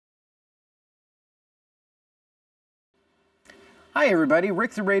Hi everybody,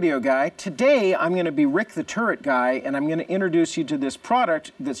 Rick the Radio Guy. Today I'm going to be Rick the Turret Guy, and I'm going to introduce you to this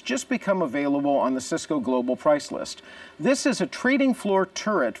product that's just become available on the Cisco Global Price List. This is a trading floor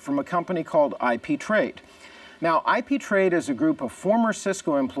turret from a company called IP Trade. Now, IP Trade is a group of former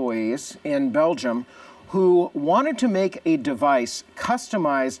Cisco employees in Belgium who wanted to make a device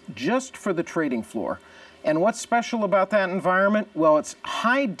customized just for the trading floor. And what's special about that environment? Well, it's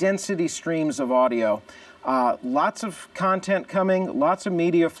high-density streams of audio. Lots of content coming, lots of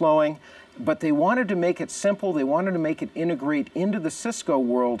media flowing, but they wanted to make it simple. They wanted to make it integrate into the Cisco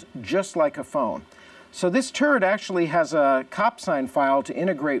world just like a phone. So this turret actually has a CopSign file to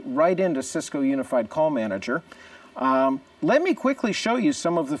integrate right into Cisco Unified Call Manager. Let me quickly show you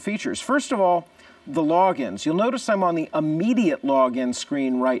some of the features. First of all, the logins. You'll notice I'm on the immediate login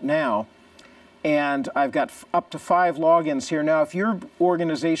screen right now. And I've got up to 5 logins here. Now, if your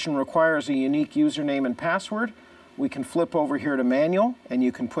organization requires a unique username and password, we can flip over here to manual, and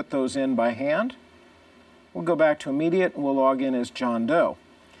you can put those in by hand. We'll go back to immediate, and we'll log in as John Doe.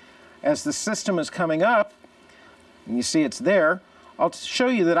 As the system is coming up, and you see it's there, I'll show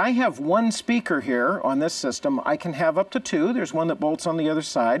you that I have one speaker here on this system. I can have up to 2. There's one that bolts on the other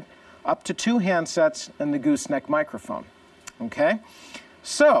side, up to 2 handsets, and the gooseneck microphone. Okay?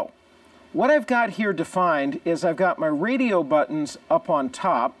 So, what I've got here defined is I've got my radio buttons up on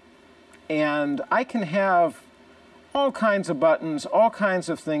top, and I can have all kinds of buttons, all kinds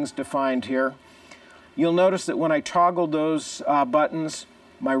of things defined here. You'll notice that when I toggled those buttons,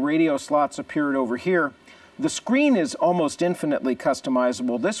 my radio slots appeared over here. The screen is almost infinitely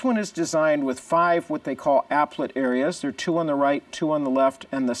customizable. This one is designed with 5 what they call applet areas. There are 2 on the right, 2 on the left,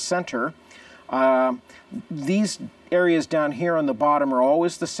 and the center. These areas down here on the bottom are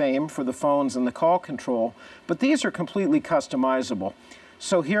always the same for the phones and the call control, but these are completely customizable.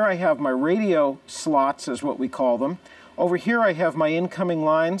 So here I have my radio slots, is what we call them. Over here I have my incoming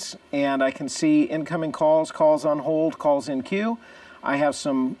lines, and I can see incoming calls, calls on hold, calls in queue. I have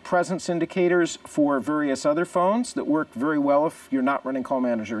some presence indicators for various other phones that work very well if you're not running Call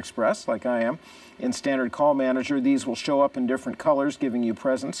Manager Express like I am. In Standard Call Manager, these will show up in different colors, giving you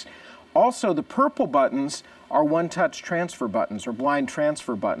presence. Also, the purple buttons are one-touch transfer buttons or blind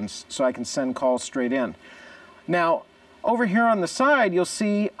transfer buttons, so I can send calls straight in. Now, over here on the side, you'll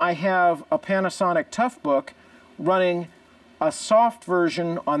see I have a Panasonic Toughbook running a soft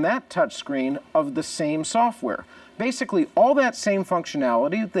version on that touch screen of the same software. Basically, all that same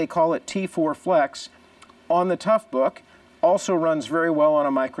functionality, they call it T4 Flex, on the Toughbook also runs very well on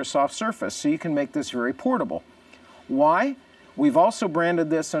a Microsoft Surface, so you can make this very portable. Why? We've also branded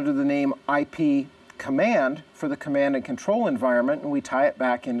this under the name IP Command for the command and control environment, and we tie it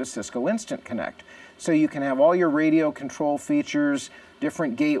back into Cisco Instant Connect. So you can have all your radio control features,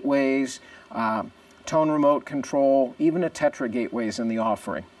 different gateways, tone remote control, even a Tetra gateways in the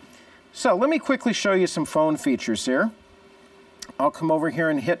offering. So let me quickly show you some phone features here. I'll come over here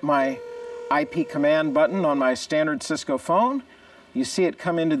and hit my IP Command button on my standard Cisco phone. You see it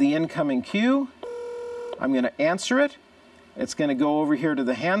come into the incoming queue. I'm going to answer it. It's going to go over here to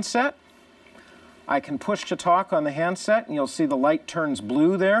the handset. I can push to talk on the handset, and you'll see the light turns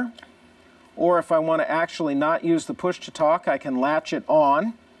blue there. Or if I want to actually not use the push to talk, I can latch it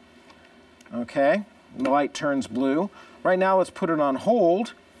on. Okay, and the light turns blue. Right now, let's put it on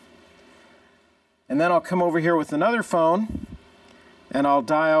hold. And then I'll come over here with another phone, and I'll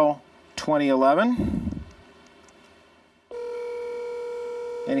dial 2011.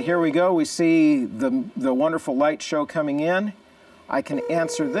 And here we go. We see the wonderful light show coming in. I can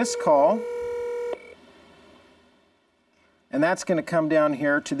answer this call. And that's going to come down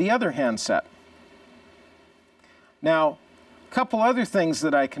here to the other handset. Now, a couple other things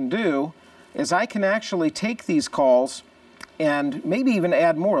that I can do is I can actually take these calls and maybe even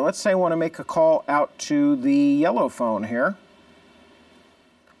add more. Let's say I want to make a call out to the yellow phone here.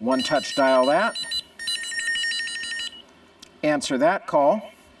 One touch dial that. Answer that call.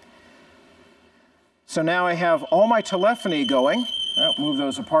 So now I have all my telephony going. I'll move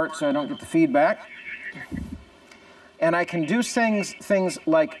those apart so I don't get the feedback. And I can do things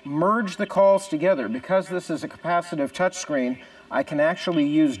like merge the calls together. Because this is a capacitive touchscreen, I can actually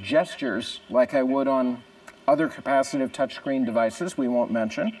use gestures like I would on other capacitive touchscreen devices we won't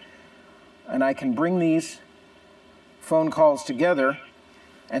mention. And I can bring these phone calls together,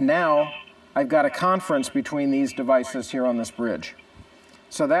 and now I've got a conference between these devices here on this bridge.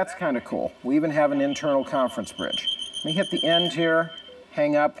 So that's kind of cool. We even have an internal conference bridge. Let me hit the end here,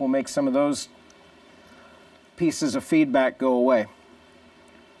 hang up, we'll make some of those pieces of feedback go away.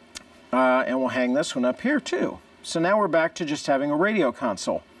 And we'll hang this one up here too. So now we're back to just having a radio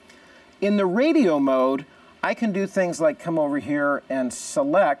console. In the radio mode, I can do things like come over here and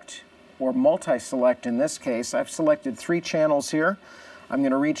select, or multi-select in this case. I've selected 3 channels here. I'm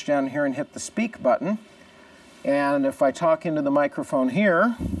going to reach down here and hit the speak button. And if I talk into the microphone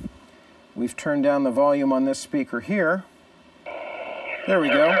here, we've turned down the volume on this speaker here. There we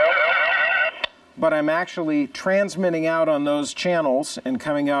go. But I'm actually transmitting out on those channels and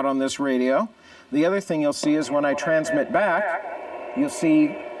coming out on this radio. The other thing you'll see is when I transmit back, you'll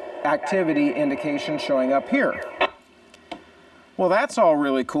see activity indication showing up here. Well, that's all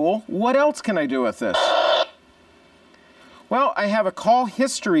really cool. What else can I do with this? Well, I have a call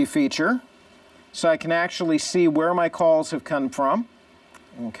history feature, so I can actually see where my calls have come from.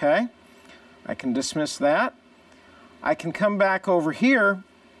 Okay, I can dismiss that. I can come back over here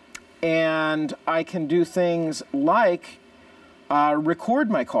and I can do things like record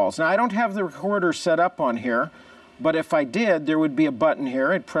my calls. Now, I don't have the recorder set up on here, but if I did, there would be a button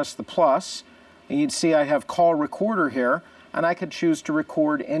here. I'd press the plus, and you'd see I have call recorder here, and I could choose to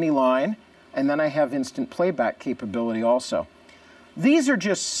record any line, and then I have instant playback capability also. These are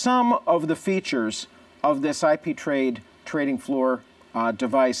just some of the features of this IPTrade trading floor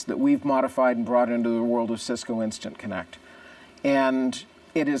device that we've modified and brought into the world of Cisco Instant Connect. And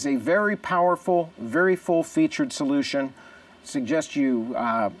it is a very powerful, very full-featured solution. Suggest you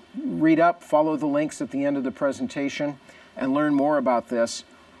read up, follow the links at the end of the presentation, and learn more about this.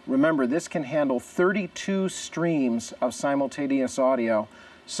 Remember, this can handle 32 streams of simultaneous audio,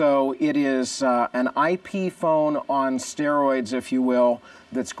 so it is an IP phone on steroids, if you will,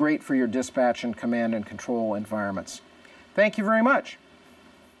 that's great for your dispatch and command and control environments. Thank you very much.